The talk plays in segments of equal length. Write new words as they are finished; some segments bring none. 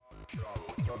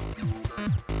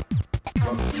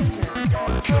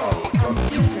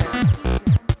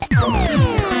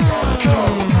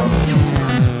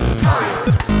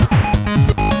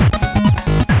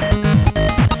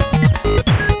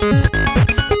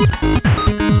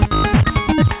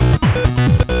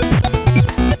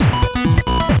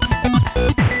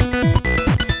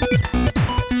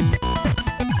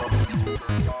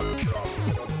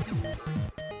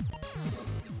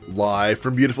Live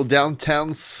from beautiful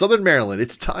downtown Southern Maryland,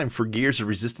 it's time for Gears of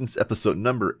Resistance episode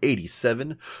number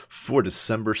 87 for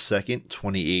December 2nd,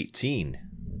 2018.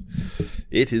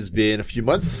 It has been a few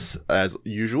months, as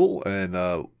usual, and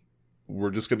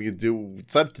we're just going to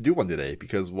decided to do one today,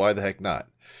 because why the heck not?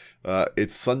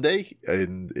 It's Sunday,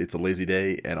 and it's a lazy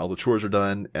day, and all the chores are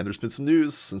done, and there's been some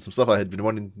news and some stuff I had been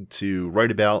wanting to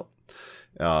write about.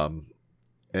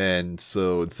 And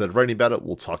so instead of writing about it,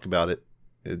 we'll talk about it.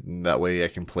 And that way I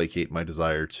can placate my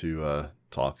desire to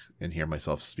talk and hear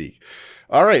myself speak.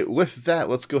 All right, with that,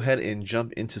 let's go ahead and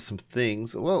jump into some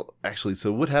things. Well, actually,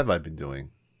 so what have I been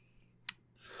doing?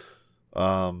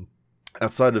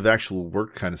 Outside of actual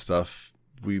work kind of stuff,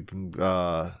 we've been,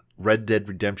 Red Dead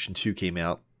Redemption 2 came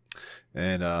out,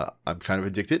 and I'm kind of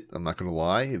addicted. I'm not going to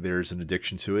lie. There's an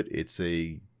addiction to it. It's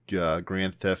a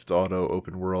Grand Theft Auto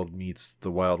open world meets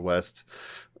the Wild West,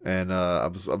 and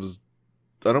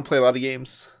I don't play a lot of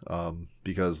games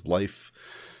because life.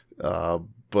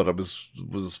 But I was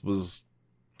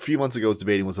a few months ago was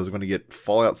debating was I was going to get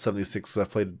Fallout 76. I've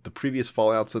played the previous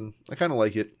Fallouts and I kind of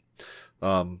like it.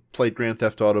 Played Grand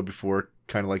Theft Auto before,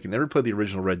 kind of like it. Never played the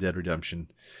original Red Dead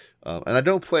Redemption. And I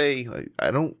don't play.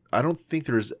 I don't think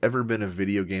there's ever been a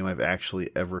video game I've actually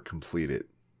ever completed.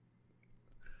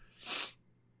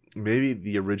 Maybe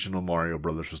the original Mario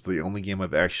Brothers was the only game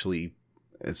I've actually,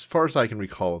 as far as I can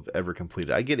recall, have ever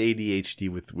completed. I get ADHD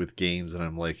with games, and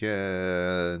I'm like,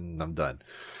 I'm done.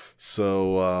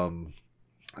 So,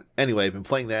 anyway, I've been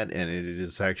playing that, and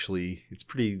it's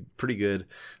pretty good.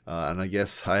 And I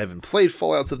guess I haven't played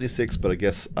Fallout 76, but I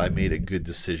guess I made a good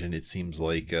decision. It seems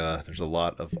like there's a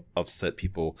lot of upset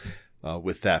people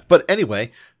with that. But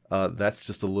anyway, that's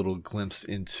just a little glimpse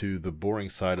into the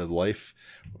boring side of life,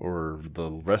 or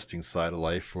the resting side of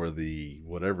life, or the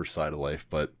whatever side of life.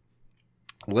 But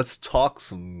let's talk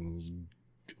some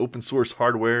open source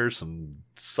hardware, some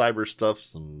cyber stuff,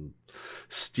 some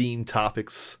Steam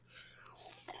topics.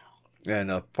 And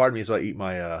pardon me as I eat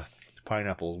my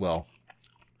pineapple as well.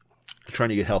 I'm trying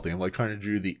to get healthy. I'm like trying to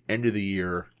do the end of the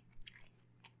year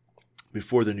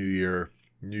before the New Year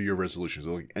resolutions,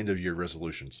 like end of year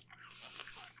resolutions.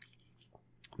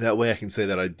 That way I can say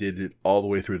that I did it all the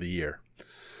way through the year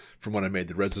from when I made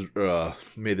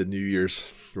the New Year's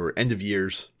or end of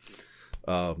years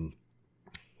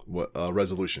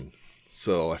resolution.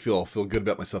 So I feel good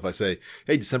about myself. I say,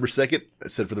 hey, December 2nd, I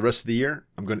said for the rest of the year,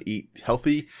 I'm going to eat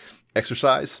healthy,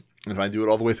 exercise. And if I do it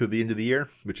all the way through the end of the year,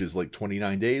 which is like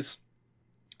 29 days,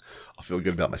 I'll feel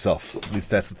good about myself. At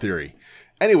least that's the theory.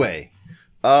 Anyway,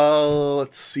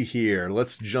 let's see here.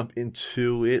 Let's jump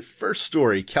into it. First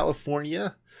story,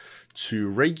 California to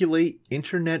regulate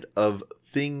Internet of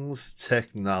Things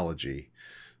technology.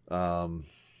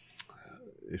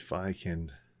 If I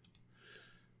can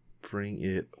bring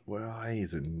it, why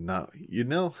is it not? You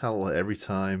know how every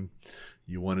time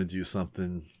you want to do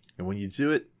something, and when you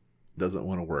do it, it doesn't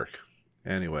want to work.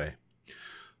 Anyway,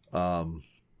 so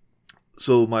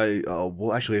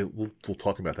we'll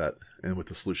talk about that and what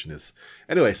the solution is.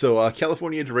 Anyway, so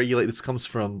California to regulate. This comes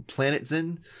from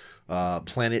PlanetZen,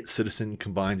 Planet Citizen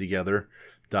combined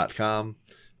together.com.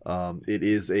 It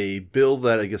is a bill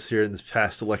that I guess here in this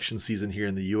past election season here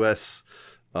in the U.S.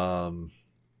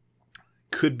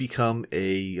 Could become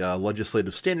a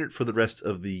legislative standard for the rest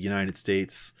of the United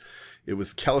States. It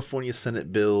was California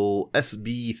Senate Bill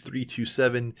SB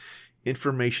 327,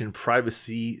 Information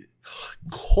Privacy,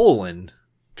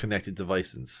 connected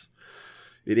devices.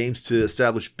 It aims to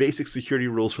establish basic security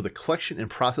rules for the collection and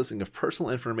processing of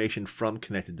personal information from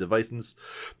connected devices.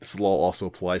 This law also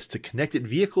applies to connected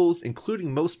vehicles,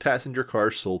 including most passenger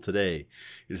cars sold today.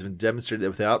 It has been demonstrated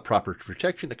that without proper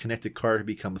protection, a connected car can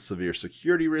become a severe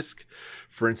security risk.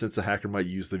 For instance, a hacker might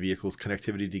use the vehicle's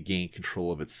connectivity to gain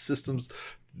control of its systems.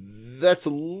 That's a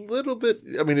little bit,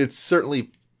 I mean, it's certainly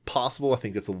possible. I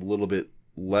think it's a little bit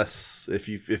less if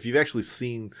you've actually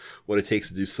seen what it takes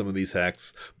to do some of these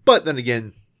hacks. But then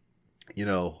again, you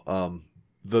know,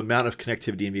 the amount of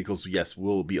connectivity in vehicles, yes,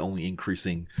 will be only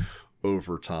increasing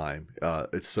over time.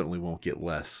 It certainly won't get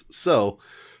less. So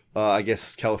I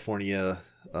guess California,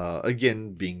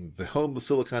 again, being the home of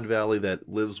Silicon Valley that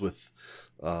lives with,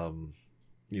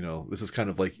 you know, this is kind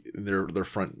of like their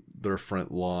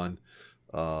front lawn.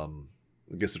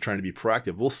 I guess they're trying to be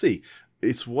proactive. We'll see.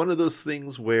 It's one of those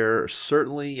things where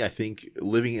certainly I think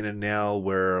living in it now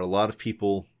where a lot of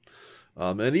people,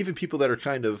 and even people that are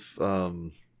kind of,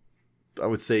 I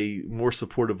would say, more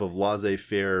supportive of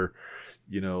laissez-faire,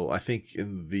 I think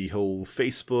in the whole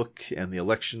Facebook and the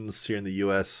elections here in the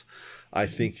U.S., I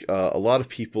think a lot of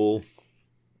people,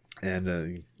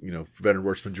 and for better or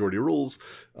worse, majority rules,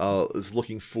 is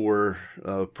looking for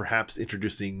perhaps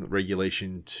introducing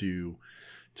regulation to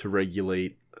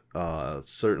regulate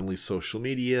certainly social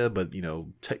media, but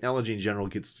technology in general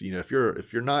gets, if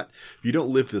you don't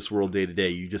live this world day to day,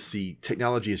 you just see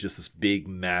technology as just this big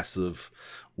massive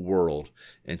world.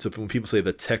 And so when people say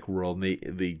the tech world,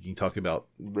 they you talk about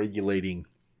regulating,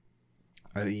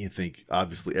 I think you think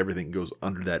obviously everything goes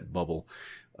under that bubble.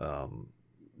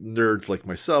 Nerds like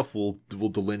myself will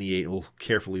delineate, will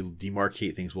carefully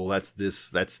demarcate things. Well, that's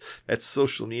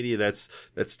social media, that's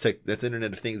tech, that's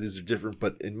Internet of Things. These are different,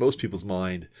 but in most people's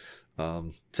mind,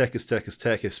 tech is tech is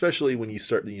tech. Especially when you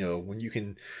start, when you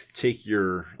can take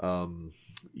your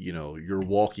your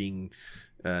walking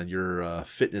and your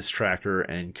fitness tracker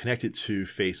and connect it to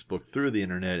Facebook through the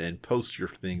internet and post your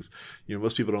things.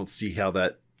 Most people don't see how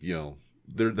that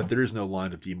that there is no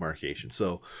line of demarcation.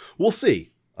 So we'll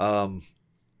see.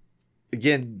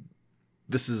 Again,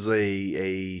 this is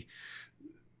I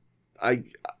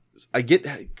get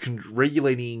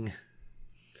regulating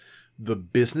the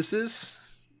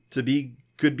businesses to be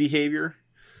good behavior,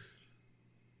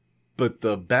 but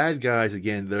the bad guys,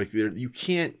 again, you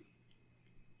can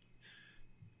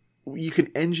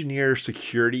engineer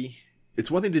security. It's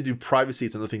one thing to do privacy;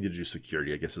 it's another thing to do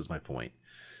security, I guess, is my point.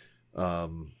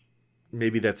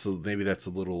 Maybe that's a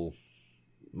little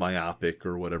myopic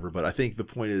or whatever, but I think the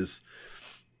point is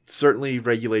certainly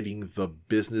regulating the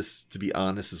business, to be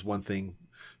honest, is one thing,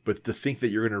 but to think that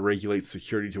you're going to regulate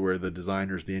security to where the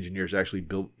designers, the engineers actually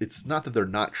build, it's not that they're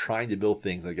not trying to build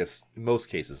things. I guess in most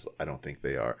cases, I don't think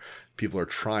they are. People are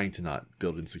trying to not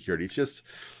build in security. It's just,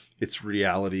 it's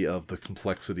reality of the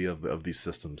complexity of these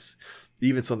systems.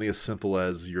 Even something as simple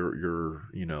as your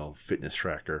fitness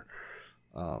tracker.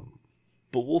 But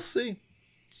we'll see.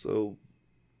 So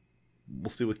we'll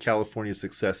see what California's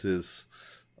success is.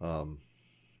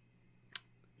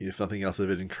 If nothing else, if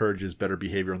it encourages better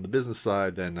behavior on the business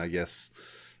side, then I guess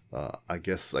I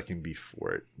can be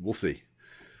for it. We'll see.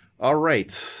 All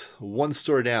right, one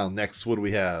store down. Next, what do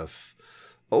we have?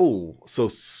 Oh, so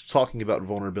talking about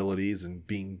vulnerabilities and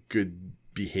being good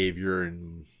behavior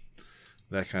and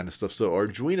that kind of stuff. So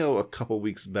Arduino, a couple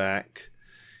weeks back,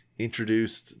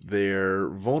 introduced their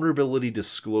vulnerability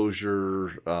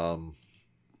disclosure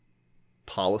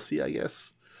policy, I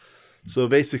guess. So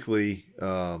basically,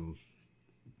 a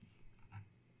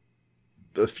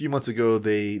few months ago,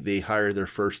 they hired their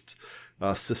first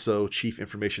CISO, Chief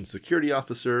Information Security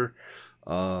Officer,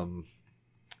 and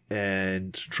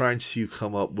trying to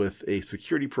come up with a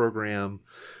security program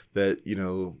that,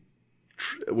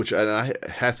 which I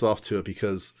hats off to it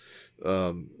because,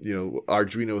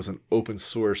 Arduino is an open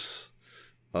source,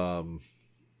 hardware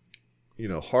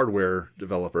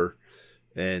developer.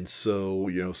 And so,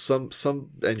 some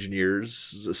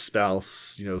engineers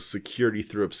espouse, security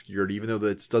through obscurity, even though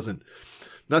that doesn't,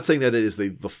 not saying that it is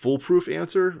the foolproof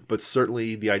answer, but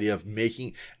certainly the idea of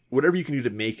making whatever you can do to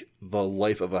make the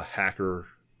life of a hacker,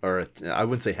 or I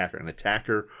wouldn't say hacker, an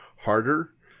attacker,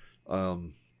 harder.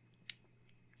 Some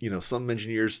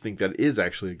engineers think that is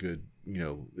actually a good,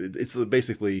 it's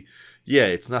basically,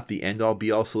 it's not the end all be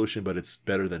all solution, but it's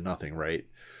better than nothing, right?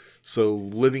 So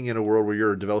living in a world where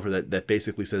you're a developer that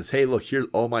basically says, hey, look, here's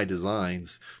all my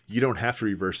designs. You don't have to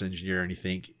reverse engineer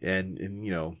anything and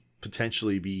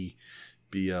potentially be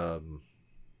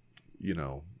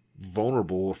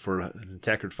vulnerable for an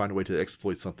attacker to find a way to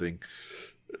exploit something.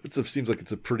 Seems like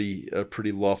it's a pretty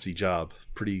lofty job,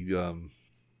 pretty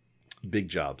big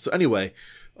job. So anyway,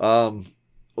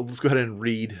 let's go ahead and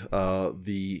read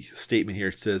the statement here.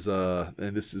 It says,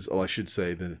 and this is all I should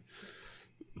say,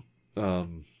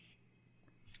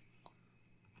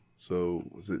 so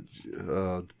was it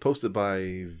posted by,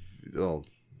 they don't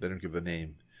give the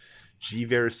name.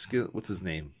 What's his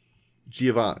name?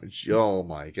 Oh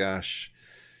my gosh.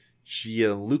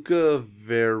 Gianluca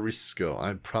Verisco.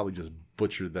 I probably just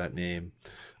butchered that name.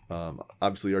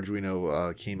 Obviously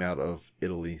Arduino came out of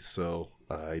Italy, so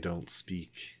I don't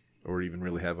speak or even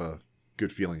really have a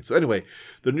good feeling. So anyway,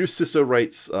 the new CISO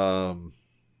writes,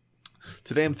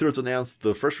 today I'm thrilled to announce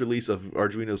the first release of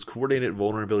Arduino's Coordinated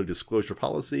Vulnerability Disclosure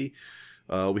Policy.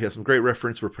 We have some great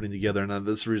reference we're putting together, and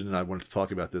this reason I wanted to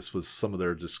talk about this was some of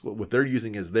their what they're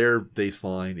using as their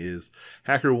baseline is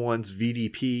HackerOne's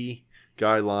VDP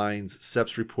guidelines,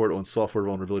 SEP's report on software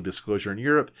vulnerability disclosure in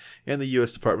Europe, and the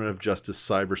U.S. Department of Justice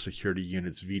Cybersecurity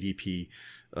Unit's VDP,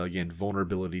 again,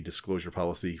 vulnerability disclosure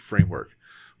policy framework.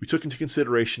 We took into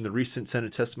consideration the recent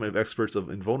Senate testimony of experts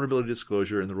in vulnerability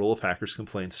disclosure and the role of hackers'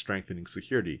 complaints strengthening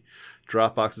security.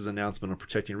 Dropbox's announcement on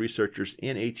protecting researchers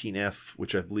in 18F,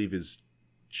 which I believe is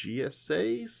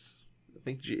GSA's, I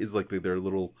think is like their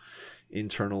little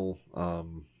internal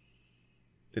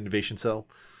innovation cell,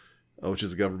 which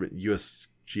is a government US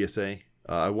GSA.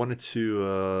 I wanted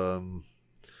to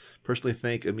personally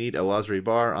thank Amit El-Azri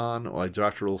Bar a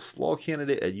doctoral law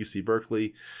candidate at UC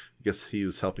Berkeley. I guess he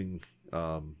was helping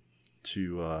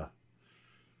to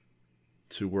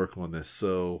work on this.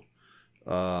 So,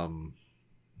 the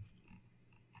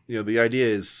idea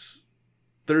is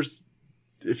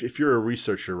if you're a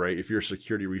researcher, right? If you're a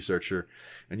security researcher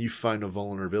and you find a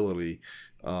vulnerability,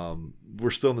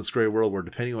 we're still in this gray world where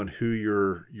depending on who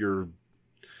you're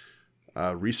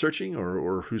researching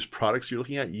or whose products you're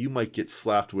looking at, you might get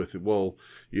slapped with, well,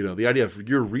 the idea of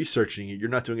you're researching it, you're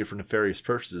not doing it for nefarious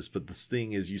purposes, but this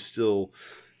thing is you still,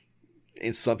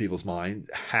 in some people's mind,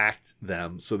 hacked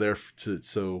them. So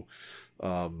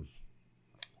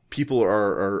people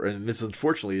are, and this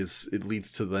unfortunately it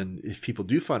leads to then if people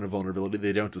do find a vulnerability,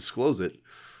 they don't disclose it,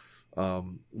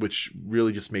 which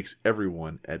really just makes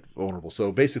everyone vulnerable.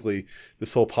 So basically,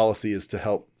 this whole policy is to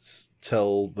help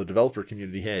tell the developer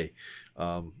community, hey,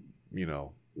 we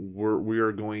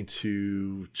are going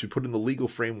to put in the legal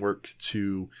framework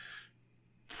to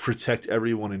protect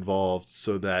everyone involved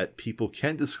so that people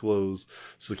can disclose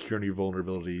security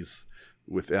vulnerabilities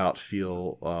without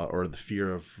the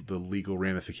fear of the legal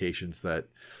ramifications that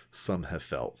some have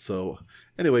felt. So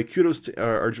anyway, kudos to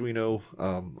Arduino.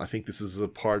 I think this is a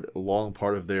long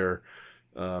part of their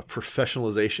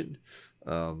professionalization.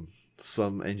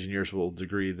 Some engineers will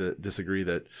disagree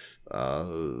that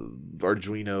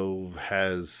Arduino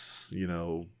has,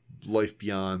 life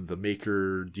beyond the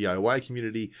maker DIY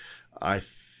community. I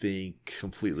think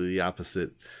completely the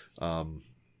opposite.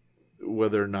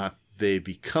 Whether or not they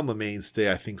become a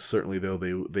mainstay, I think certainly though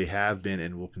they have been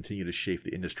and will continue to shape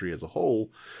the industry as a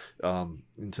whole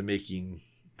into making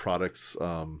products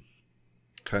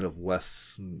kind of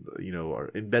less,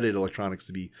 or embedded electronics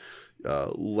to be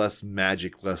less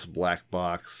magic, less black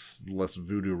box, less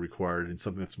voodoo required, and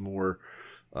something that's more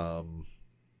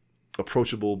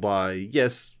approachable by,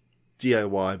 yes,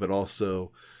 DIY, but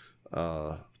also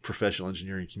professional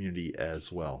engineering community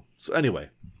as well. So anyway,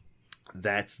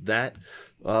 that's that.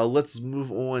 Let's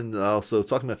move on. So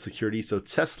talking about security. So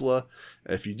Tesla,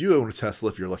 if you do own a Tesla,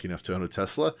 if you're lucky enough to own a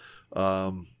Tesla,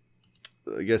 I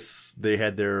guess they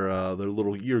had their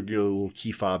little your little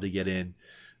key fob to get in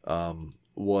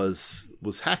was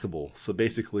hackable. So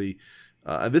basically,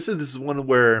 and this is one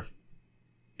where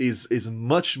is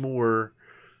much more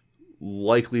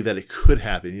likely that it could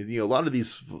happen. A lot of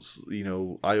these,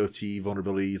 IoT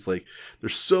vulnerabilities, like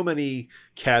there's so many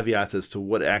caveats as to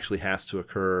what actually has to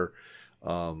occur,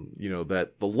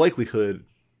 that the likelihood,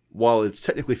 while it's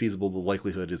technically feasible, the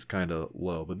likelihood is kind of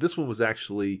low. But this one was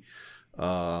actually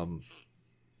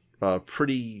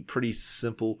pretty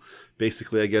simple.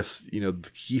 Basically, I guess,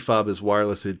 the key fob is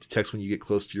wireless. It detects when you get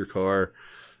close to your car.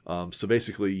 So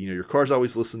basically, your car's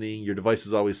always listening, your device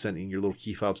is always sending, your little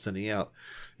key fob sending out.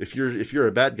 If you're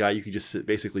a bad guy, you could just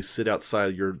sit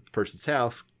outside your person's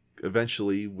house,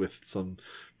 eventually with some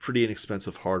pretty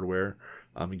inexpensive hardware.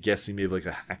 I'm guessing maybe like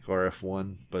a Hack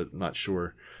RF1, but not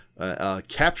sure.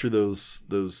 Capture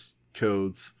those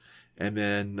codes and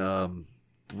then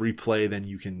replay. Then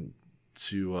you can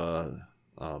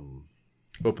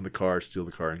open the car, steal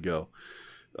the car, and go.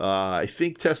 I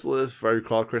think Tesla, if I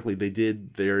recall correctly,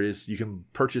 you can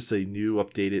purchase a new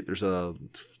updated, there's a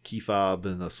key fob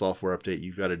and a software update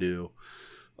you've got to do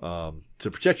to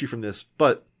protect you from this.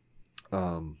 But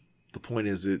the point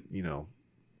is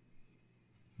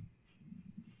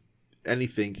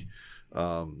anything,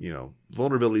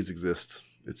 vulnerabilities exist.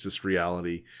 It's just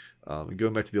reality. And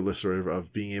going back to the other story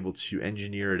of being able to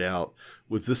engineer it out,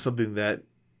 was this something that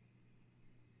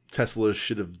Tesla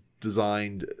should have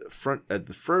designed at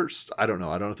the first? I don't know.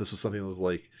 I don't know if this was something that was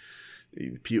like,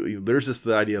 there's just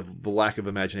the idea of the lack of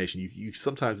imagination. You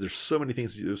sometimes there's so many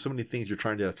things you're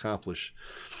trying to accomplish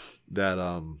that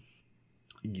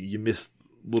you miss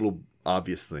little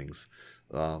obvious things.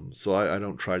 So I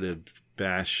don't try to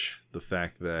bash the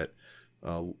fact that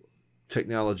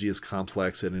technology is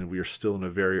complex and we are still in a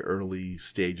very early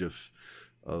stage of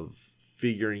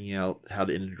figuring out how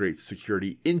to integrate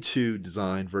security into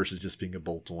design versus just being a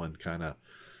bolt-on kind of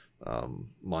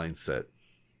mindset.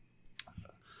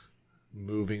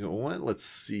 Moving on, let's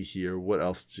see here. What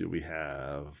else do we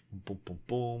have? Boom, boom,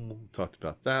 boom. Talked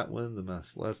about that one. The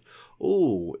mass less.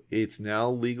 Oh, it's now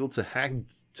legal to hack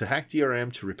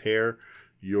DRM to repair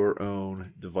your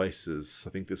own devices. I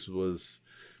think this was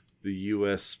the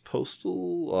U.S.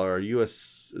 Postal or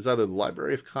U.S. is either the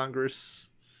Library of Congress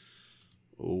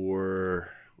or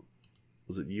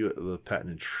was it the Patent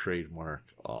and Trademark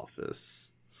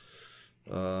Office?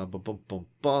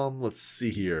 Let's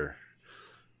see here.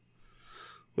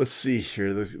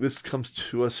 This comes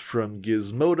to us from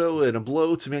Gizmodo. In a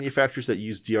blow to manufacturers that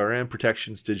use DRM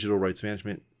protections, digital rights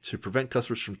management, to prevent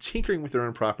customers from tinkering with their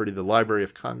own property, the Library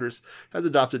of Congress has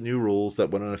adopted new rules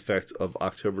that went into effect of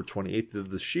October 28th of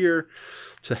this year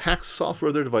to hack software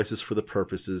of their devices for the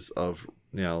purposes of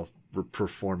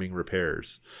performing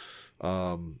repairs.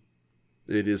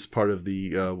 It is part of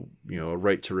the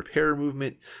right to repair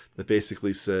movement that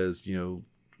basically says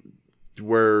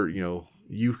where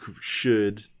you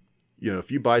should,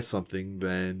 if you buy something,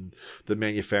 then the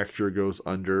manufacturer goes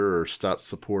under or stops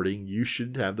supporting, you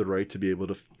should have the right to be able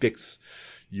to fix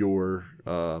your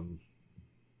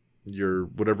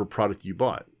whatever product you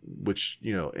bought, which,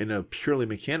 in a purely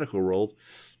mechanical world,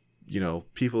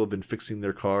 people have been fixing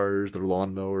their cars, their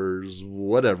lawnmowers,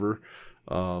 whatever,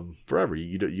 forever.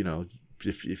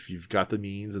 If you've got the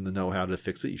means and the know-how to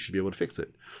fix it, you should be able to fix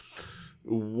it.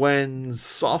 When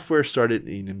software started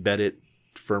in embedded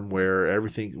firmware,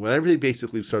 when everything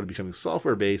basically started becoming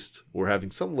software based or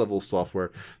having some level of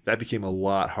software, that became a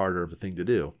lot harder of a thing to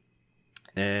do.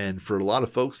 And for a lot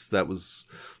of folks, a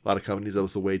lot of companies, that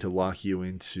was a way to lock you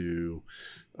into,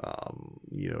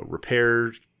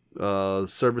 repair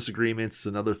service agreements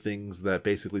and other things that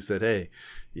basically said, hey,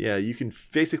 yeah, you can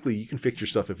fix your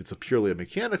stuff if it's purely a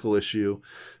mechanical issue,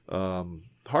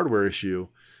 hardware issue,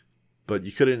 but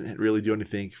you couldn't really do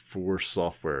anything for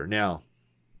software. Now,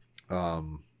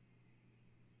 the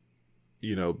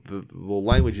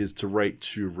language is to write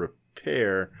to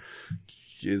repair.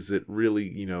 Is it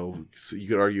really, so you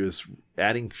could argue is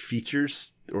adding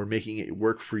features or making it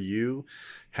work for you,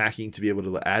 hacking to be able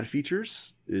to add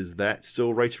features? Is that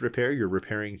still right to repair? You're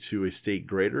repairing to a state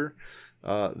greater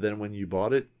than when you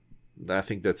bought it. I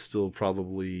think that's still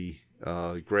probably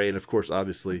gray. And of course,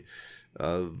 obviously,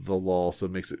 the law also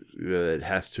makes it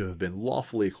has to have been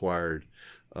lawfully acquired.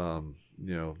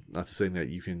 Not to say that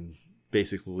you can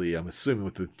basically, I'm assuming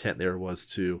what the intent there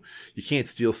was you can't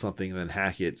steal something and then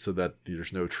hack it so that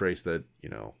there's no trace that,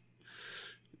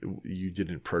 you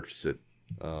didn't purchase it.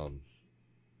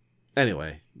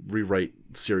 Anyway, rewrite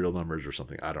serial numbers or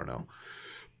something. I don't know.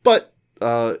 But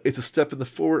it's a step in the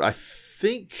forward. I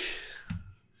think,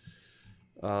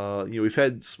 we've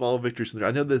had small victories in there.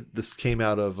 I know that this came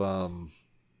out of,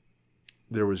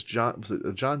 there was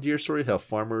a John Deere story, how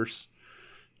farmers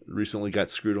recently got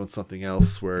screwed on something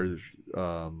else where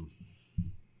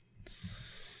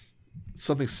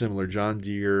something similar. John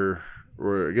Deere,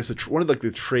 or I guess one of the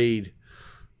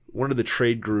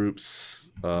trade groups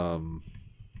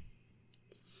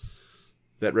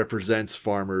that represents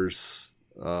farmers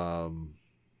kind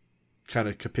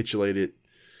of capitulated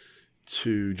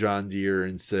to John Deere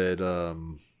and said,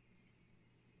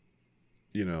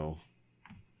 you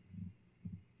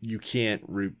can't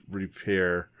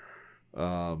repair.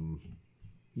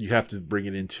 You have to bring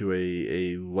it into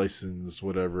a licensed,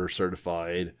 whatever,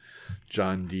 certified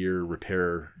John Deere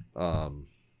repair,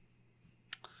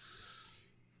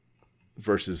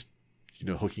 versus,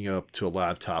 hooking up to a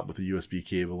laptop with a USB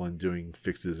cable and doing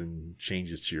fixes and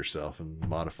changes to yourself and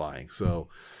modifying. So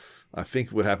I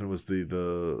think what happened was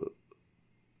the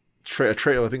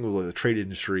trade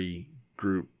industry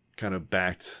group kind of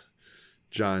backed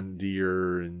John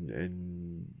Deere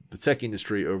and the tech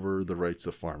industry over the rights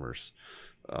of farmers,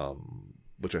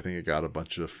 which I think it got a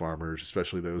bunch of farmers,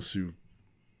 especially those who,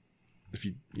 a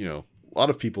lot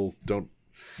of people don't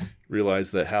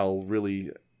realize that how really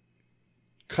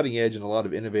cutting edge and a lot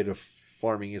of innovative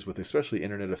farming is with especially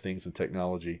Internet of Things and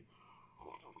technology.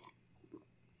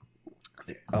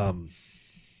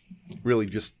 Really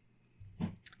just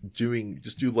do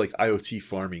like IoT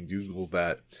farming, Google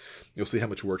that. You'll see how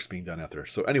much work's being done out there.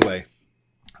 So anyway,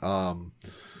 I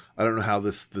don't know how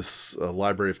this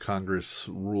Library of Congress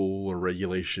rule or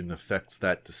regulation affects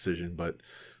that decision, but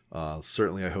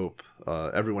certainly I hope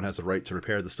everyone has a right to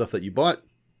repair the stuff that you bought,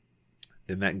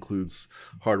 and that includes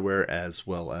hardware as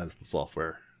well as the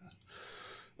software.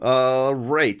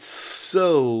 Right,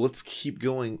 so let's keep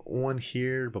going on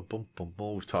here.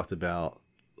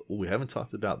 We haven't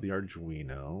talked about the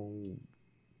Arduino.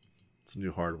 Some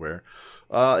new hardware.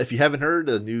 If you haven't heard,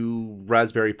 a new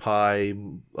Raspberry Pi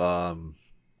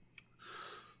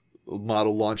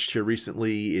model launched here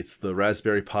recently. It's the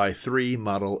Raspberry Pi 3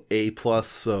 Model A Plus.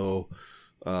 So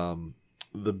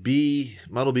the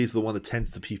Model B is the one that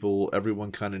tends to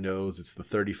everyone kind of knows. It's the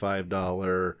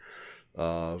 $35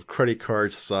 credit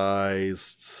card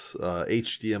sized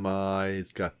HDMI.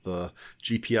 It's got the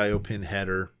GPIO pin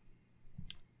header.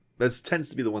 That tends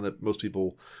to be the one that most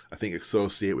people, I think,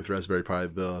 associate with Raspberry Pi.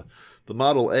 The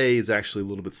Model A is actually a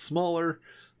little bit smaller.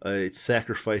 It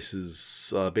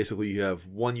sacrifices, basically you have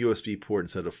one USB port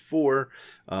instead of four,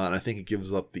 and I think it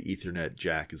gives up the Ethernet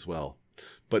jack as well.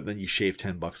 But then you shave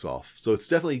 $10 off. So it's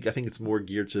definitely, I think it's more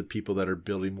geared to people that are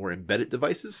building more embedded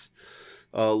devices,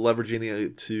 leveraging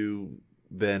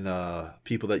than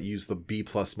people that use the B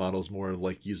plus models, more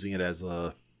like using it as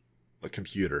a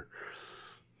computer.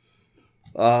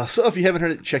 So if you haven't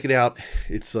heard it, check it out.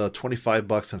 It's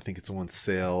 $25. I think it's on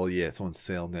sale. Yeah, it's on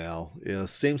sale now.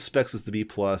 Same specs as the B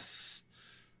plus.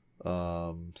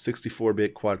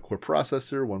 64-bit quad-core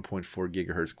processor, 1.4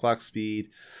 gigahertz clock speed,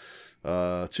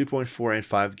 2.4 and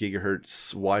 5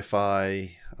 gigahertz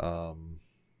Wi-Fi. And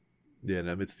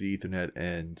it's the Ethernet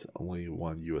and only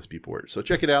one USB port. So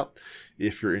check it out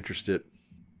if you're interested.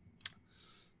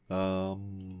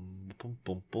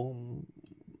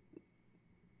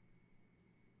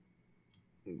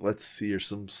 Let's see here,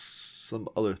 some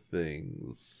other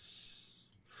things.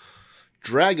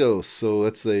 Dragos, so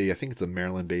I think it's a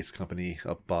Maryland-based company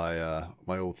up by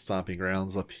my old stomping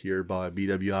grounds up here by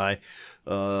BWI.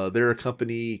 They're a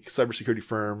cybersecurity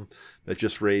firm that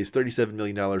just raised $37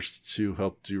 million to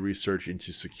help do research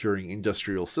into securing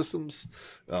industrial systems.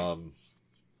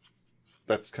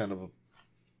 That's kind of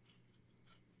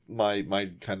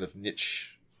my kind of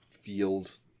niche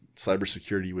field,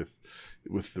 cybersecurity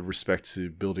with the respect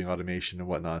to building automation and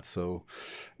whatnot. So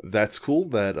that's cool.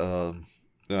 That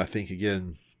I think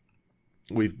again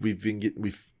we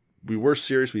were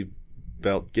serious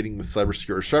about getting with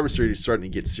cybersecurity. Cybersecurity is starting to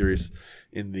get serious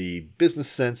in the business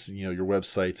sense. Your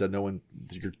websites. I know when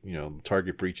your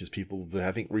target breaches people.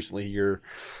 I think recently here,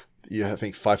 I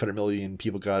think 500 million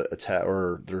people got attacked,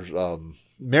 or there's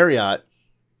Marriott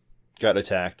got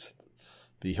attacked,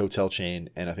 the hotel chain,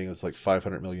 and I think it was like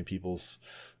 500 million people's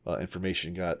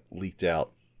information got leaked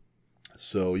out.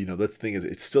 So, that's the thing, is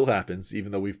it still happens,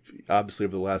 even though we've obviously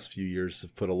over the last few years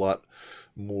have put a lot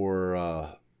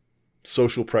more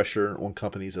social pressure on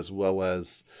companies, as well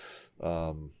as,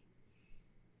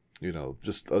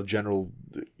 just a general,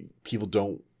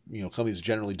 companies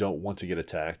generally don't want to get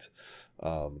attacked.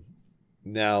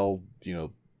 Now,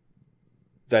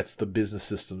 that's the business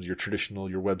systems, your traditional,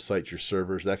 your website, your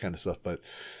servers, that kind of stuff. But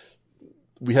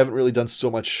we haven't really done so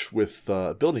much with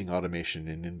building automation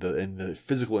and in the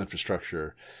physical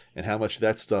infrastructure, and how much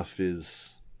that stuff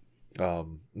is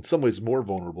in some ways more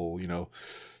vulnerable.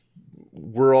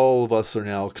 All of us are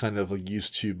now kind of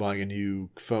used to buying a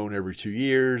new phone every 2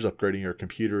 years, upgrading our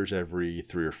computers every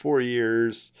 3 or 4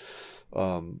 years.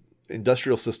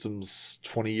 Industrial systems,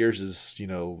 20 years is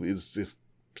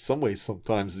some ways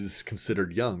sometimes is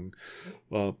considered young.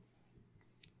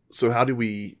 So how do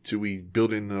we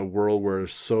build in a world where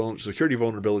security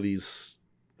vulnerabilities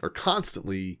are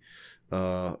constantly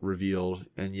revealed,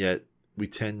 and yet we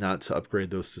tend not to upgrade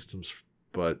those systems,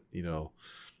 but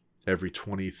every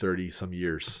 20, 30 some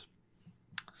years.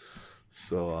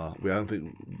 So I don't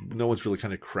think no one's really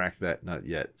kind of cracked that nut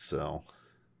yet. So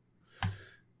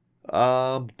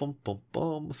So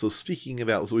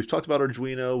so we've talked about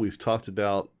Arduino, we've talked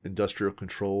about industrial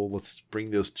control. Let's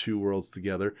bring those two worlds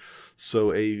together.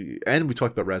 And we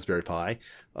talked about Raspberry Pi.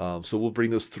 So we'll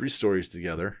bring those three stories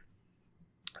together.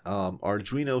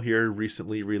 Arduino here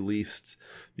recently released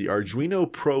the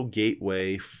Arduino Pro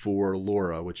Gateway for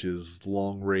LoRa, which is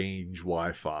long-range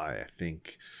Wi-Fi. I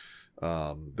think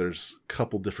there's a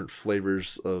couple different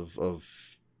flavors of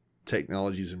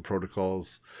technologies and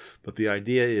protocols, but the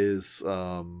idea is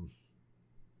in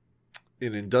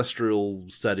industrial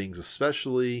settings,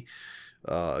 especially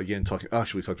again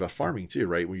we talked about farming too,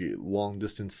 right? We long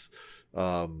distance,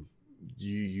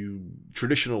 you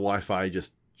traditional Wi-Fi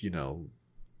just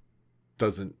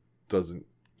doesn't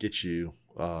get you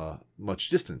much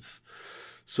distance.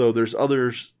 So there's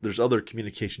other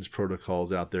communications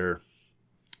protocols out there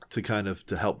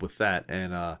to help with that.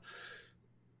 And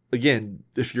again,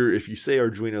 if you say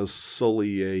Arduino's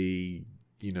solely a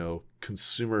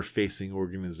consumer facing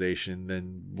organization,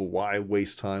 then why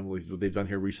waste time like what they've done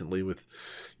here recently with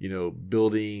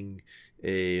building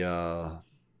a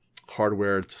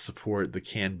hardware to support the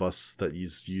CAN bus that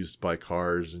is used by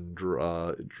cars and or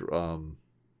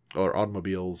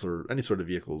automobiles or any sort of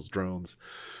vehicles, drones.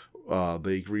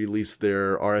 They released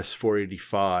their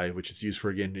RS-485, which is used for,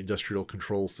 again, industrial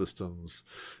control systems.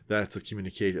 That's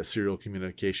a serial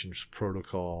communications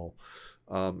protocol.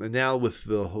 And now with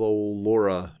the whole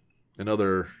LoRa and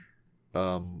other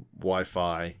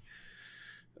Wi-Fi,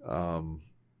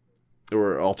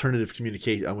 or alternative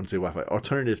communicate, I wouldn't say Wi-Fi,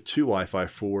 alternative to Wi-Fi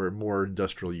for more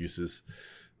industrial uses.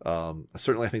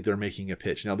 Certainly I think they're making a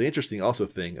pitch. Now, the interesting also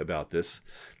thing about this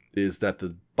is that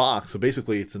the box, so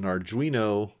basically it's an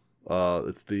Arduino,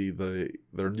 it's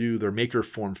their maker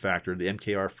form factor, the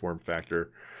MKR form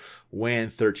factor, WAN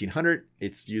 1300.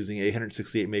 It's using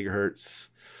 868 megahertz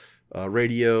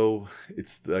radio.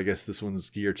 I guess this one's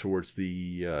geared towards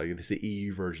the they say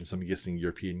EU version, so I'm guessing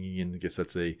European Union. I guess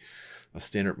that's a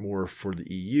standard more for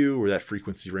the EU or that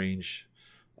frequency range.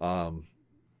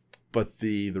 But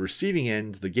the receiving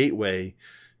end, the gateway,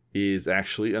 is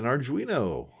actually an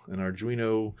Arduino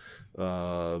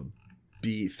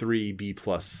B3 B+.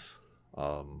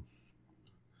 All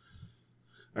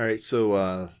right,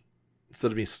 so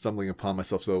instead of me stumbling upon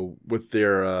myself, so with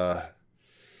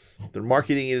they're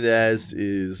marketing it as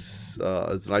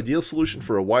an ideal solution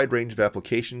for a wide range of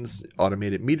applications: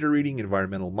 automated meter reading,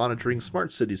 environmental monitoring,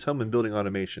 smart cities, home and building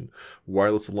automation,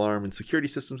 wireless alarm and security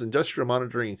systems, industrial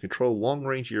monitoring and control,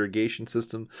 long-range irrigation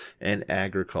system, and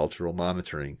agricultural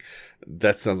monitoring.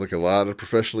 That sounds like a lot of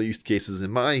professional use cases, in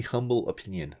my humble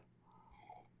opinion.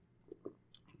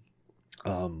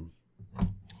 Let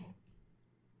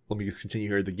me continue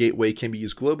here. The gateway can be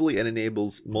used globally and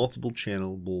enables multiple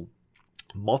channel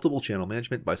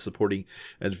management by supporting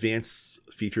advanced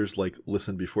features like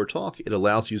listen before talk. It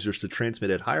allows users to transmit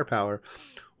at higher power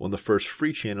on the first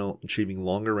free channel, achieving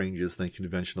longer ranges than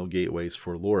conventional gateways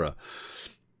for LoRa.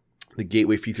 The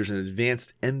gateway features an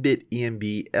advanced Mbit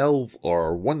EMB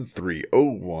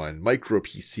LR1301 micro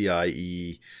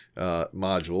PCIe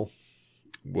module,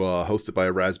 hosted by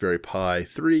a Raspberry Pi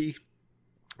 3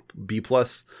 B+.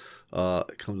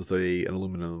 It comes with an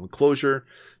aluminum enclosure.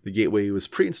 The gateway was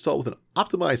pre-installed with an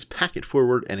optimized packet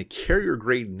forward and a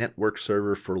carrier-grade network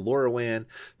server for LoRaWAN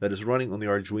that is running on the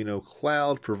Arduino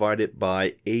cloud provided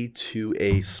by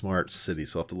A2A Smart City.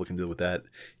 So I'll have to look into what that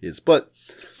is. But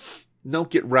don't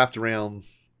get wrapped around.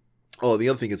 Oh, the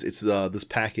other thing is it's this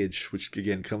package, which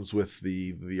again comes with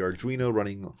the Arduino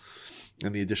running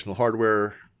and the additional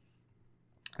hardware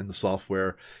and the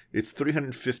software. It's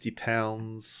 350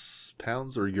 pounds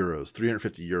or euros,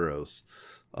 350 euros,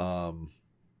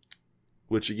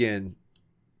 which again,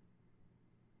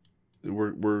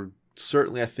 we're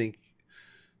certainly, I think,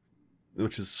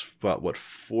 which is about what,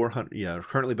 400,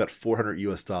 currently about $400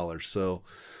 US. So,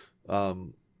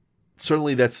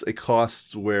 certainly that's a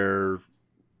cost where,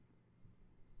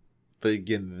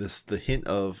 the hint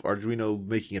of Arduino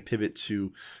making a pivot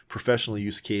to professional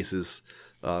use cases.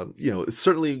 It's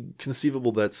certainly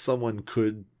conceivable that someone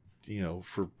could,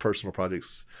 for personal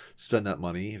projects, spend that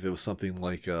money. If it was something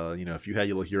like, if you had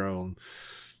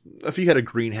if you had a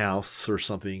greenhouse or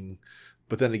something.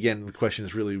 But then again, the question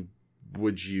is really,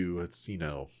 would you? It's,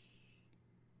 the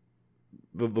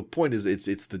point is,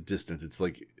 it's the distance. It's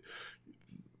like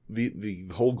the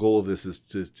whole goal of this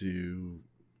is to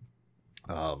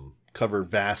cover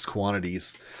vast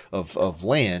quantities of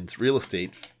land, real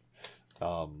estate.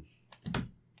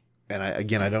 And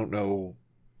I don't know,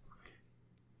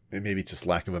 maybe it's just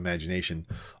lack of imagination,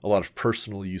 a lot of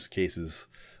personal use cases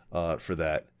for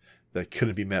that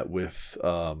couldn't be met with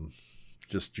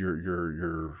just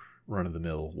your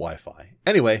run-of-the-mill Wi-Fi.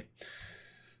 Anyway,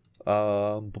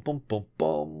 let's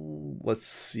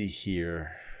see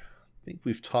here. I think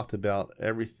we've talked about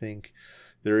everything.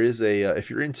 There is if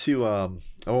you're into, I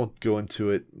won't go into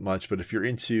it much, but if you're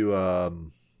into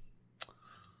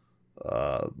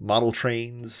model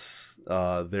trains,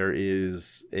 there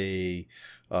is a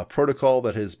protocol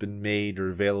that has been made or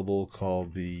available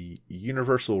called the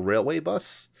Universal Railway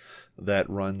Bus that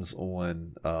runs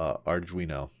on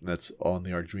Arduino. That's on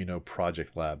the Arduino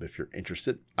Project Lab if you're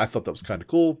interested. I thought that was kind of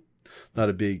cool.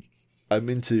 I'm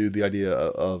into the idea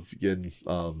of getting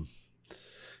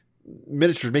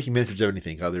making miniatures of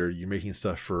anything. Either you're making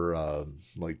stuff for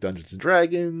like Dungeons and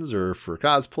Dragons or for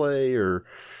cosplay or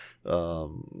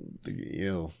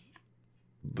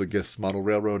model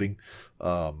railroading,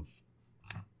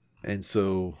 and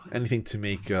so anything to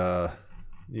make to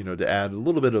add a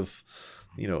little bit of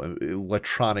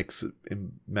electronics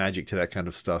and magic to that kind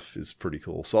of stuff is pretty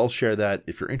cool. So I'll share that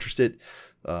if you're interested.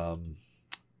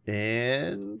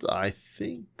 And I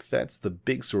think that's the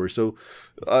big story. So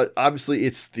obviously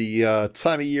it's the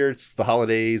time of year, it's the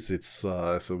holidays, it's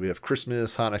so we have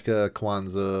Christmas, Hanukkah,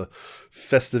 Kwanzaa,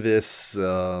 Festivus.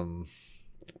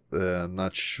 I'm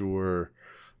not sure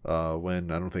when.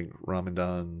 I don't think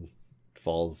Ramadan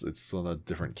falls. It's on a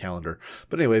different calendar.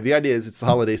 But anyway, the idea is it's the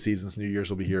holiday seasons. New Year's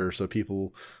will be here. So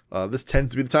people, this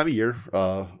tends to be the time of year,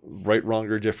 right, wrong,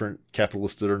 or different,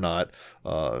 capitalistic or not.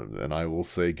 And I will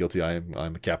say guilty.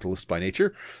 I'm a capitalist by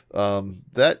nature.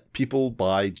 That people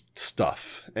buy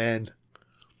stuff, and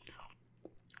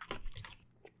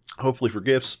hopefully for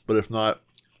gifts, but if not,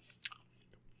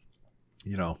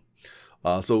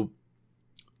 so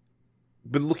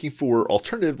been looking for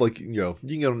alternative, like, you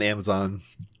can go on Amazon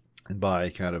and buy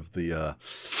kind of the,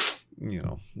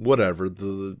 whatever,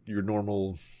 your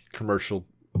normal commercial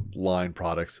line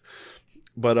products.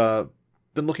 But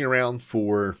been looking around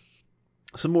for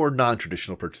some more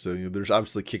non-traditional purchases. There's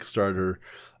obviously Kickstarter,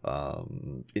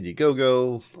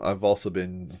 Indiegogo. I've also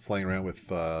been playing around with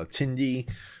Tindy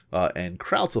and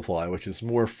Crowd Supply, which is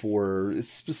more for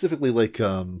specifically like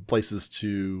places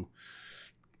to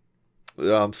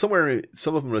somewhere.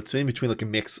 Some of them it's in between, like a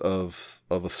mix of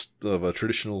a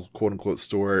traditional quote unquote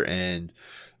store and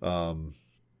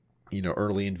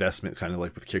early investment, kind of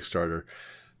like with Kickstarter.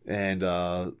 And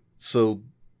so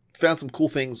found some cool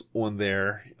things on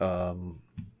there.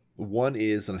 One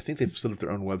is, and I think they've set up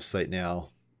their own website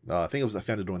now. I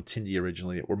found it on Tindy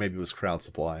originally, or maybe it was Crowd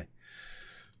Supply.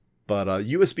 But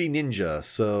USB Ninja.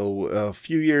 So a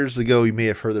few years ago, you may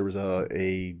have heard there was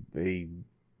a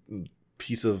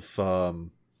piece of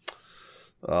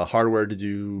hardware to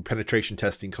do penetration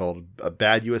testing called a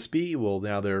bad USB. Well,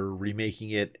 now they're remaking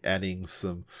it, adding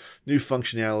some new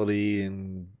functionality,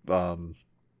 and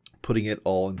putting it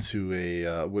all into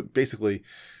a what basically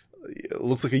it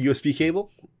looks like a USB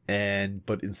cable,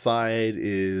 but inside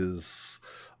is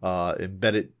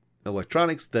embedded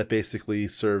electronics that basically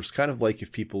serves kind of like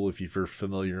if you're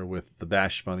familiar with the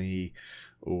Bash Bunny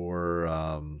or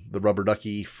the Rubber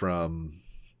Ducky from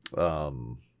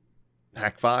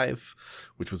Hack 5,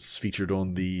 which was featured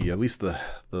on at least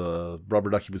the Rubber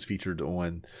Ducky was featured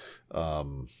on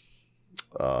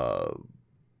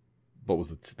what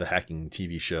was it, the hacking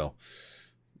TV show,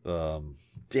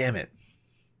 damn it,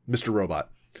 Mr. Robot.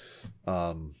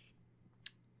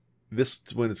 This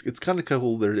one, it's kind of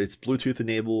cool. It's Bluetooth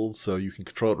enabled, so you can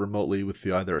control it remotely with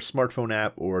either a smartphone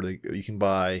app, or you can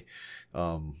buy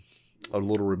a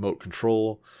little remote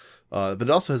control. But it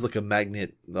also has like a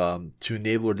magnet to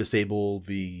enable or disable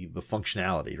the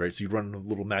functionality, right? So you run a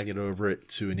little magnet over it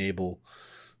to enable.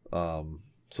 So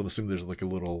I'm assuming there's like a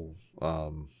little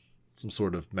some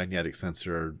sort of magnetic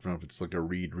sensor. I don't know if it's like a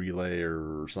read relay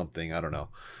or something. I don't know.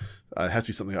 It has to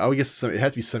be something. I would guess it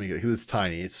has to be semiconductor because it's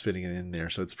tiny. It's fitting in there,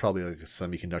 so it's probably like a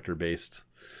semiconductor based.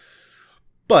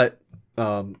 But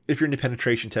if you're into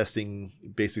penetration testing,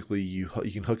 basically you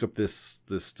can hook up this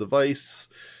device.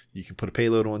 You can put a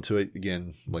payload onto it,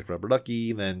 again, like Rubber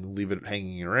Ducky, then leave it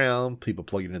hanging around. People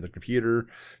plug it into their computer,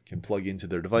 can plug into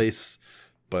their device.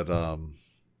 But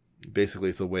basically,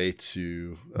 it's a way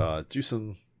to do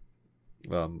some.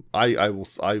 I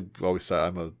always say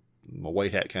I'm a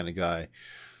white hat kind of guy,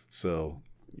 so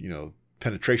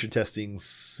penetration testing,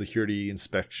 security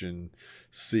inspection,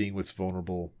 seeing what's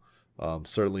vulnerable.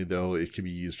 Certainly, though, it can be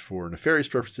used for nefarious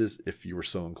purposes if you were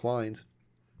so inclined.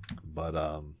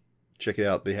 But check it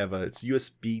out. They have it's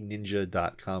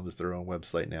usbninja.com is their own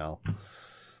website now.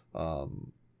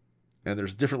 And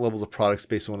there's different levels of products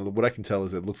based on what I can tell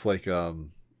is it looks like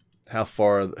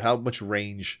how much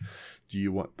range do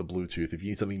you want the Bluetooth? If you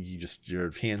need something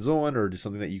you're hands on, or just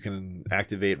something that you can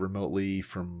activate remotely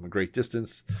from a great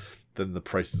distance, then the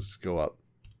prices go up.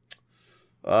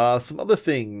 Some other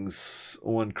things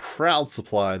on Crowd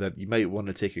Supply that you might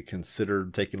want to consider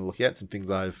taking a look at. Some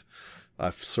things I've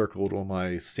circled on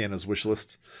my Santa's wish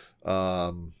list.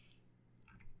 The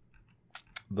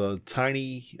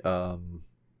Tiny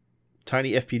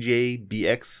FPGA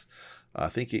BX. I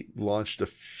think it launched a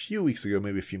few weeks ago,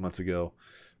 maybe a few months ago.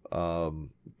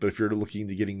 But if you're looking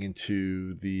to getting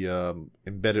into the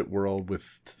embedded world with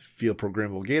field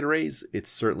programmable gate arrays, it's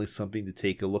certainly something to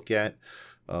take a look at.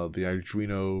 The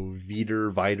Arduino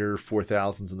Vider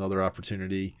 4000 is another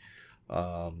opportunity.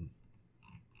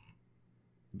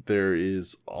 There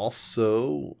is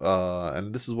also,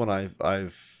 and this is one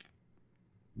I've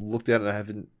looked at, and I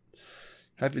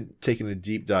haven't taken a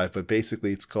deep dive, but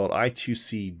basically it's called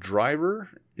I2C Driver.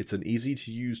 It's an easy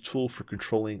to use tool for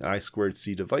controlling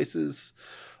I2C devices.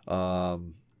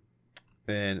 And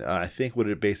I think what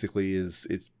it basically is,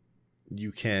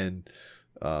 you can,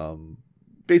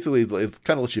 basically it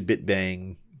kind of lets you bit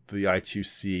bang the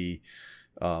I2C,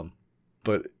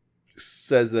 but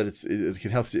says that it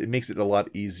can help it makes it a lot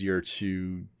easier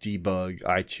to debug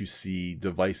I2C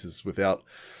devices without,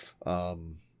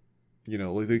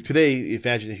 like today,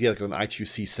 imagine if you had like an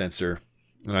I2C sensor,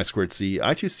 an I2C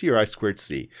or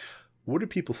I2C. What do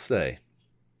people say?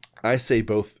 I say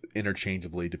both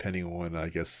interchangeably, depending on, I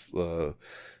guess,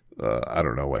 I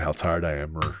don't know how tired I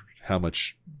am or how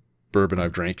much bourbon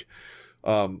I've drank.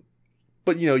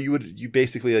 But you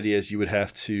basically, the idea is you would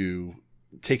have to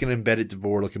take an embedded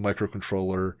board like a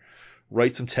microcontroller,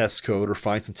 write some test code or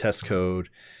find some test code,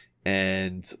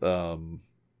 and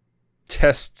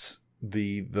test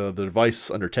the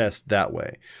device under test that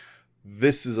way.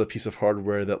 This is a piece of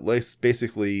hardware that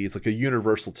basically it's like a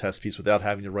universal test piece without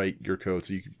having to write your code.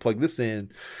 So you can plug this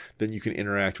in, then you can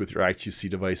interact with your I2C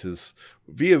devices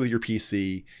via your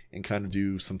PC and kind of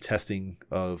do some testing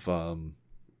of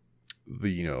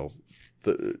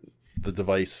the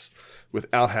device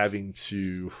without having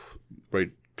to write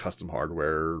custom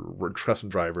hardware or custom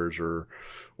drivers or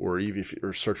even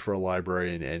or search for a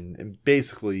library and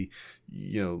basically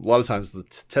a lot of times the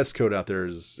test code out there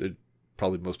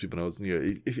probably most people know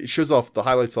it shows off the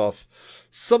highlights off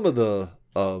some of the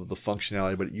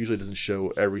functionality, but it usually doesn't show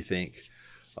everything.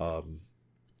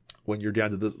 When you're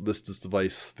down to this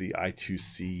device, the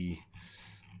I2C,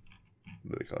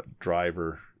 what do they call it,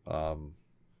 driver,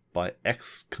 by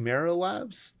Xcamera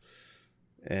Labs,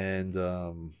 and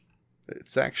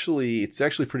it's actually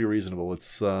pretty reasonable.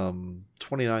 It's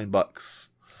 $29.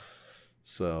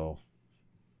 So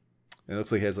it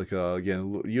looks like it has like a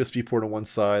USB port on one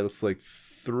side. Looks like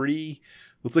it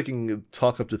can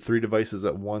talk up to 3 devices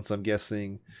at once, I'm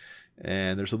guessing.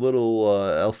 And there's a little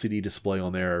LCD display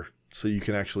on there, so you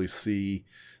can actually see.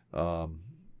 You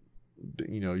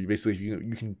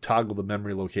can toggle the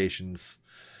memory locations,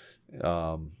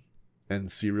 and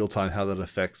see real time how that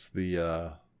affects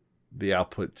the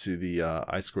output to the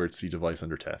I2C device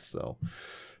under test. So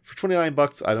for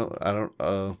 $29, I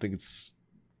don't think it's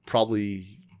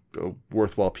probably a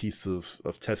worthwhile piece of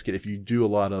test kit if you do a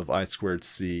lot of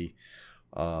I2C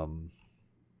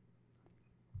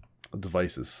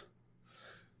devices.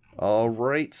 All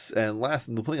right, and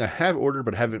the thing I have ordered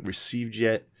but haven't received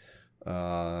yet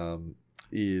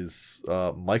is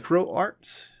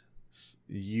MicroArt.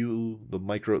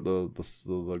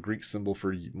 The Greek symbol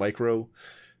for micro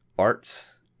art,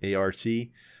 ART.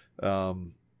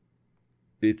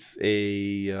 It's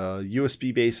a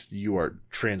USB based UART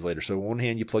translator. So on one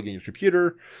hand you plug in your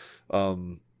computer,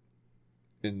 and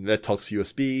that talks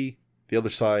USB. The other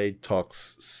side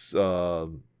talks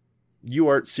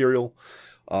UART serial.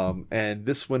 And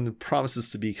this one promises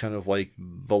to be kind of like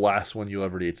the last one you'll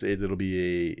ever need. It'll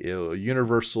be a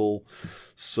universal.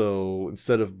 So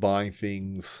instead of buying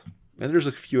things, and there's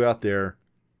a few out there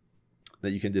that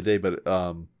you can today, but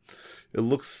it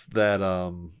looks that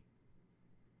and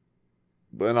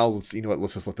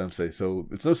let's just let them say. So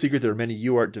it's no secret there are many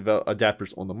UART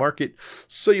adapters on the market.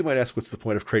 So you might ask, what's the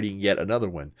point of creating yet another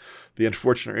one? The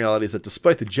unfortunate reality is that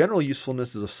despite the general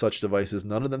usefulnesses of such devices,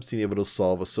 none of them seem able to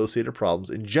solve associated problems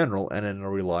in general and in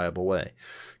a reliable way.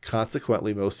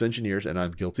 Consequently, most engineers, and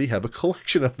I'm guilty, have a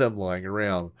collection of them lying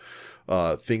around.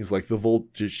 Things like the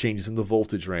voltage changes in the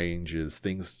voltage ranges,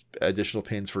 additional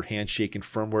pins for handshake and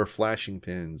firmware flashing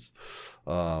pins.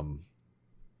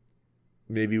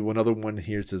 Maybe one other one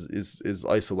here says is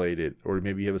isolated, or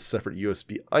maybe you have a separate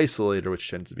USB isolator, which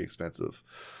tends to be expensive.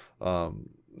 And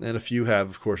a few have,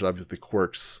 of course, obviously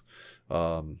quirks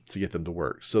to get them to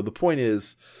work. So the point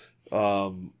is,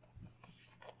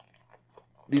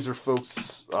 these are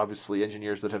folks, obviously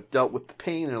engineers that have dealt with the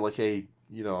pain and are like, hey,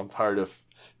 I'm tired of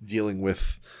dealing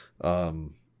with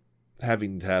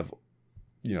having to have,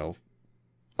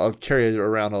 I'll carry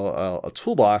around a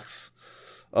toolbox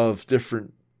of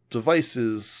different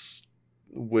devices,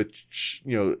 which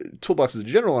toolboxes in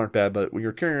general aren't bad, but when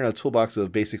you're carrying around a toolbox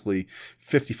of basically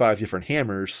 55 different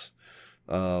hammers,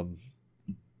 they're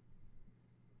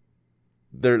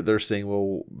saying,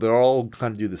 well, they're all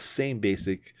kind of do the same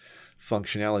basic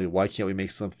functionality. Why can't we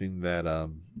make something that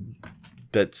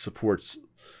that supports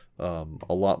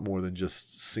a lot more than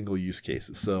just single use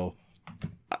cases? So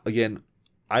again,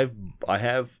 I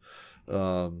have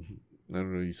I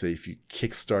don't know, you say if you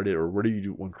kickstart it or what do you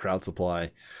do on crowd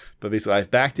supply, but basically I've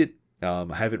backed it. I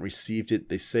haven't received it.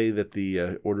 They say that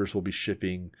the orders will be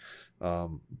shipping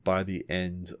by the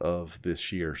end of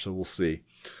this year. So we'll see.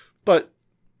 But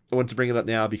I want to bring it up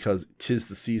now because 'tis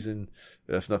the season.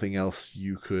 If nothing else,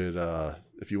 you could,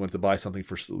 if you want to buy something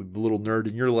for the little nerd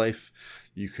in your life,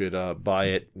 you could buy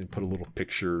it and put a little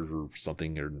picture or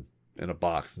something in a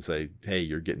box and say, hey,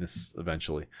 you're getting this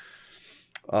eventually.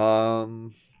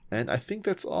 And I think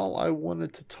that's all I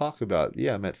wanted to talk about.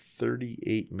 Yeah, I'm at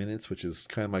 38 minutes, which is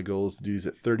kind of my goal is to do these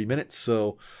at 30 minutes.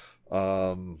 So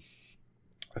I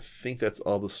think that's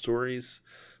all the stories.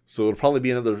 So it'll probably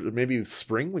be another, maybe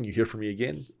spring when you hear from me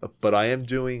again. But I am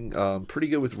doing pretty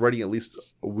good with writing at least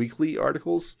weekly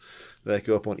articles that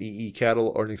go up on EE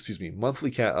Catalog, or excuse me, monthly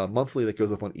that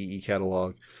goes up on EE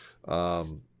Catalog.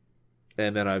 And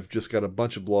then I've just got a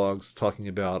bunch of blogs talking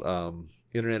about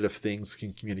Internet of Things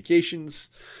and communications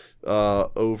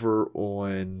over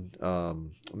on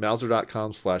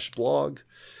Mouser.com/blog.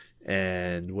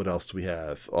 And what else do we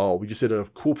have? Oh, we just did a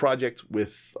cool project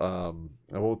with, I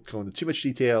won't go into too much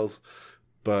details,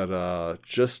 but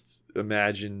just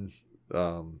imagine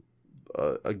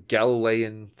a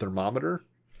Galilean thermometer,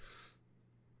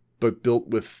 but built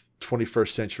with 21st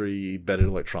century embedded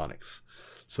electronics.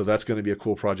 So that's going to be a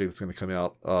cool project that's going to come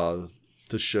out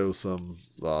to show some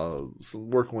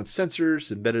work on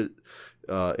sensors, embedded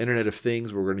Internet of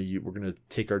Things. We're going to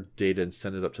take our data and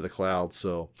send it up to the cloud.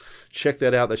 So check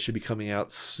that out. That should be coming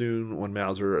out soon on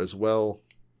Mouser as well.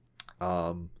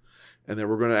 And then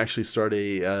we're going to actually start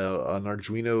an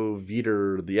Arduino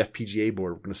Veeder, the FPGA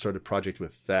board. We're going to start a project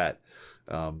with that.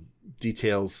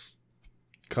 Details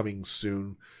coming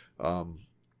soon.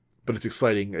 But it's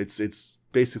exciting. It's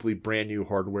basically brand new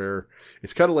hardware.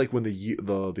 It's kind of like when the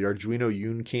Arduino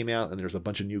Yun came out, and there's a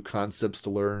bunch of new concepts to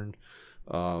learn.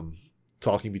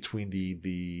 Talking between the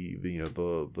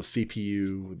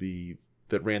CPU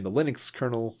that ran the Linux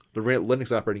kernel, the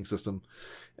Linux operating system,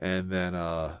 and then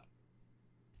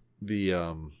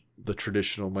the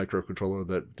traditional microcontroller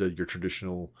that did your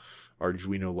traditional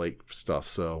Arduino like stuff.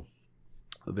 So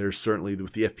there's certainly,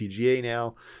 with the FPGA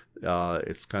now,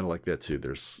 it's kind of like that too.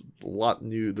 There's a lot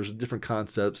new. There's different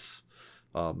concepts.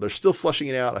 They're still fleshing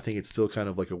it out. I think it's still kind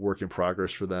of like a work in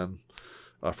progress for them,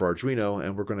 for Arduino,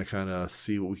 and we're going to kind of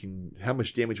see how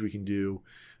much damage we can do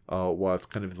while it's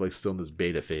kind of like still in this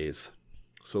beta phase.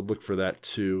 So look for that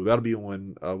too. That'll be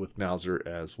one with Mouser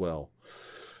as well.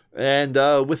 And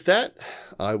with that,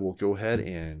 I will go ahead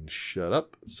and shut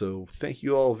up. So thank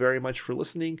you all very much for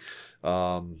listening.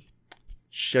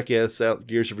 Check us out,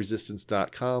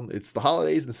 gearsofresistance.com. It's the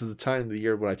holidays, and this is the time of the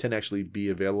year when I tend to actually be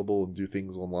available and do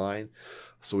things online.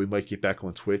 So we might get back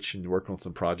on Twitch and work on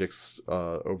some projects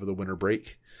over the winter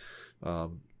break.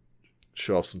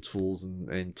 Show off some tools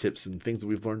and tips and things that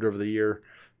we've learned over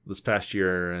this past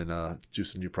year, and do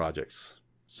some new projects.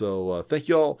 So thank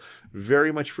you all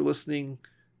very much for listening.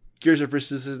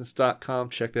 gearsofresistance.com.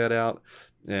 Check that out.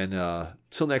 And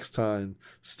till next time,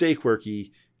 stay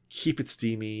quirky, keep it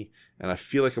steamy. And I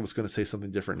feel like I was going to say something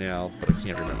different now, but I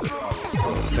can't remember.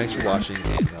 So thanks for watching,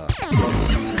 and see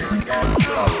you next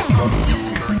time.